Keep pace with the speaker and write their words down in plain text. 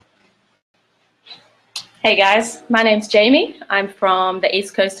Hey guys, my name's Jaime. I'm from the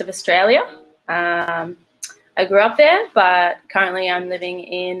east coast of Australia. I grew up there, but currently I'm living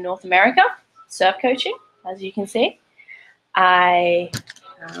in North America, surf coaching, as you can see. I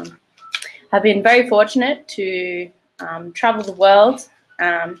have been very fortunate to travel the world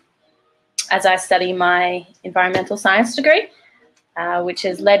as I study my environmental science degree, which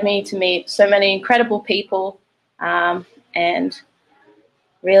has led me to meet so many incredible people and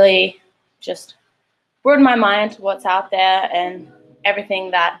really just broaden my mind to what's out there and everything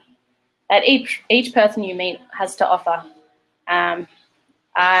that each person you meet has to offer.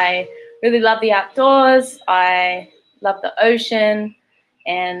 I really love the outdoors. I love the ocean,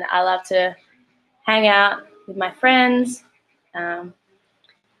 and I love to hang out with my friends. I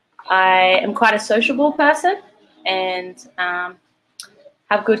am quite a sociable person and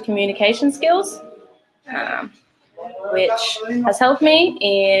have good communication skills, which has helped me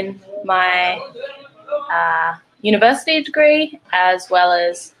in my university degree as well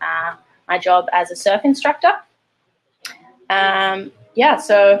as my job as a surf instructor. Yeah,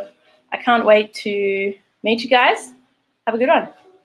 so I can't wait to meet you guys. Have a good one.